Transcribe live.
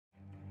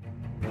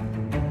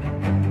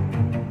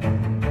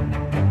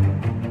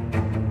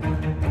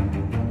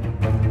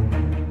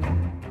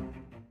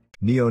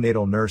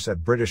Neonatal nurse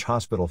at British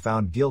hospital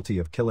found guilty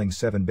of killing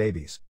 7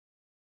 babies.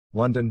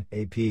 London,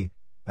 AP.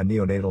 A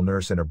neonatal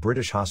nurse in a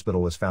British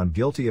hospital was found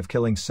guilty of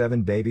killing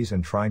 7 babies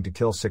and trying to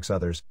kill 6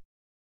 others.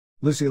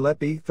 Lucy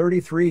Letby,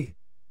 33,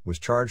 was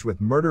charged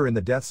with murder in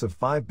the deaths of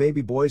 5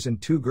 baby boys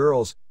and 2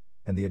 girls,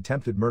 and the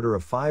attempted murder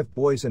of 5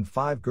 boys and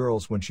 5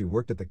 girls when she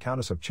worked at the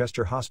Countess of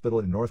Chester Hospital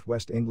in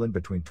northwest England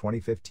between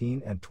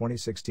 2015 and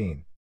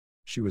 2016.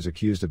 She was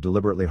accused of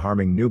deliberately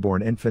harming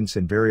newborn infants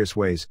in various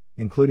ways,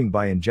 including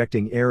by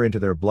injecting air into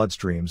their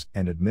bloodstreams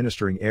and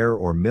administering air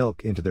or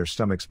milk into their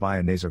stomachs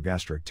via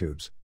nasogastric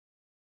tubes.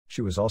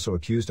 She was also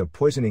accused of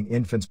poisoning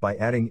infants by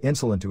adding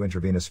insulin to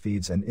intravenous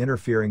feeds and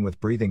interfering with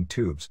breathing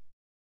tubes.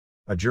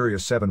 A jury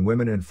of 7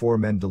 women and 4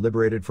 men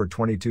deliberated for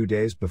 22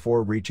 days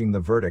before reaching the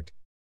verdict.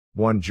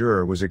 One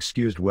juror was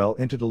excused well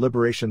into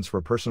deliberations for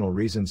personal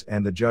reasons,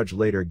 and the judge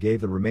later gave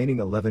the remaining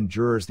 11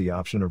 jurors the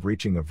option of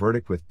reaching a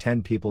verdict with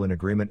 10 people in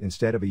agreement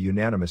instead of a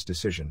unanimous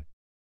decision.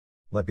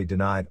 Letby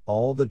denied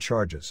all the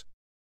charges.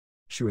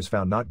 She was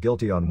found not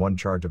guilty on one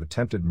charge of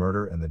attempted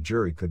murder, and the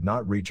jury could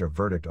not reach a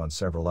verdict on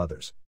several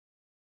others.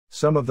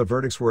 Some of the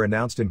verdicts were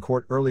announced in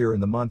court earlier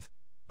in the month,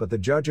 but the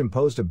judge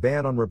imposed a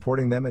ban on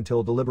reporting them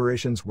until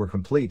deliberations were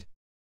complete.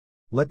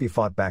 Letby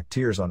fought back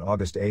tears on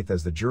August 8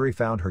 as the jury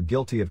found her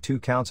guilty of 2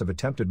 counts of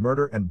attempted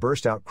murder and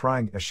burst out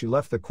crying as she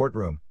left the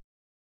courtroom.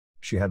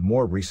 She had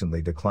more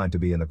recently declined to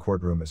be in the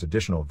courtroom as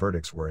additional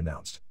verdicts were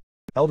announced.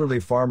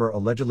 Elderly farmer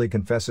allegedly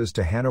confesses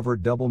to Hanover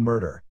double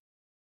murder.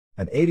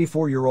 An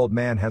 84-year-old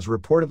man has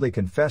reportedly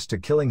confessed to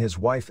killing his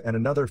wife and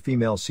another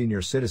female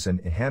senior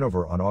citizen in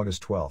Hanover on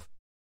August 12.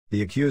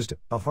 The accused,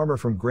 a farmer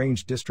from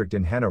Grange district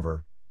in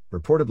Hanover,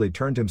 reportedly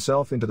turned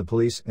himself into the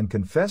police and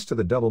confessed to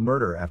the double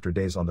murder after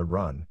days on the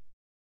run.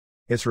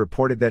 It's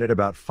reported that at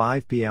about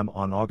 5 p.m.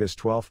 on August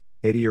 12,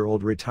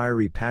 80-year-old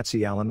retiree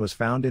Patsy Allen was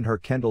found in her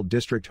Kendall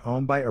district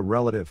home by a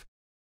relative.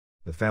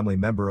 The family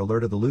member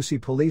alerted the Lucy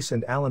police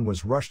and Allen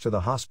was rushed to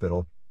the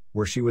hospital,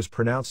 where she was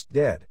pronounced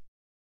dead.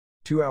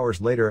 2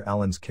 hours later,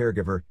 Allen's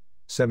caregiver,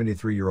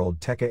 73-year-old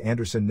Tekka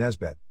Anderson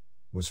Nesbet,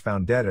 was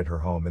found dead at her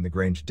home in the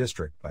Grange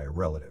district by a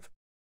relative.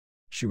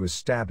 She was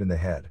stabbed in the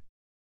head.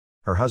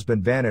 Her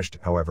husband vanished,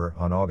 however,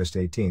 on August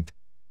 18.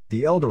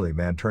 The elderly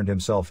man turned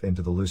himself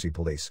into the Lucy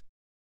police.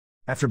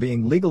 After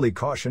being legally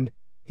cautioned,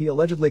 he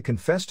allegedly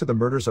confessed to the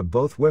murders of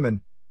both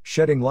women,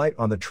 shedding light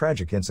on the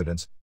tragic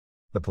incidents.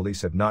 The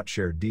police have not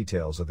shared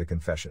details of the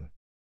confession.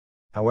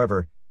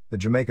 However, the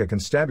Jamaica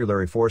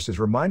Constabulary Force is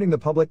reminding the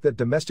public that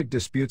domestic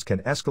disputes can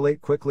escalate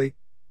quickly,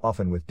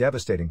 often with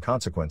devastating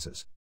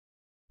consequences.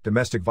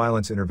 Domestic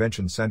violence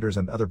intervention centers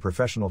and other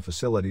professional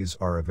facilities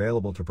are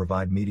available to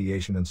provide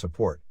mediation and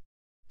support.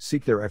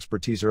 Seek their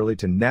expertise early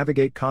to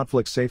navigate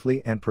conflict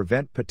safely and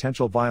prevent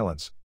potential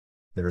violence.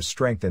 There is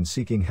strength in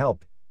seeking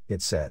help,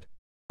 it said.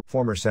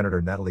 Former Senator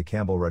Natalie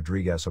Campbell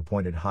Rodriguez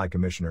appointed High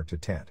Commissioner to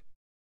TANT.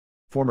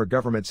 Former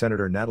Government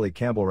Senator Natalie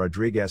Campbell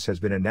Rodriguez has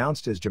been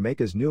announced as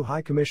Jamaica's new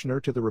High Commissioner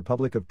to the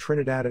Republic of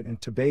Trinidad and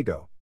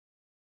Tobago.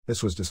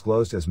 This was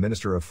disclosed as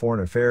Minister of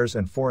Foreign Affairs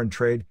and Foreign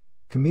Trade,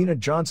 Kamina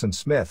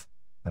Johnson-Smith,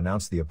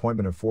 announced the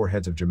appointment of 4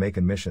 heads of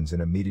Jamaican missions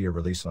in a media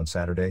release on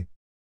Saturday.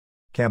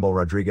 Campbell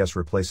Rodriguez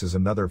replaces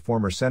another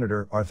former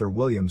Senator, Arthur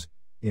Williams,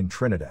 in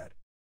Trinidad.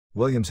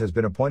 Williams has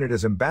been appointed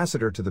as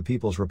ambassador to the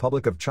People's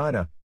Republic of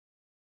China.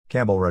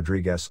 Campbell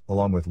Rodriguez,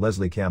 along with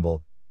Leslie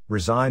Campbell,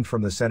 resigned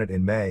from the Senate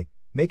in May,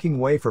 making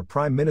way for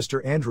Prime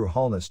Minister Andrew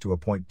Holness to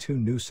appoint 2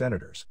 new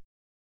senators.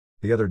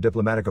 The other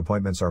diplomatic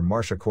appointments are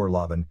Marsha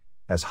Corlavin,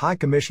 as High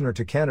Commissioner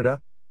to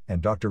Canada,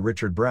 and Dr.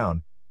 Richard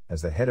Brown,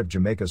 as the head of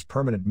Jamaica's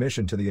permanent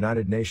mission to the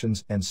United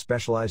Nations and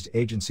specialized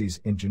agencies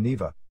in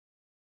Geneva.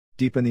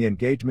 Deepen the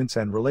engagements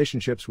and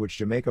relationships which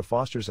Jamaica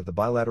fosters at the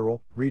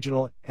bilateral,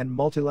 regional, and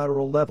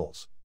multilateral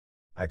levels.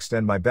 I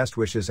extend my best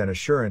wishes and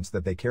assurance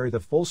that they carry the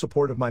full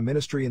support of my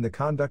ministry in the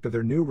conduct of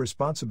their new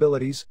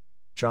responsibilities,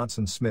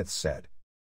 Johnson-Smith said.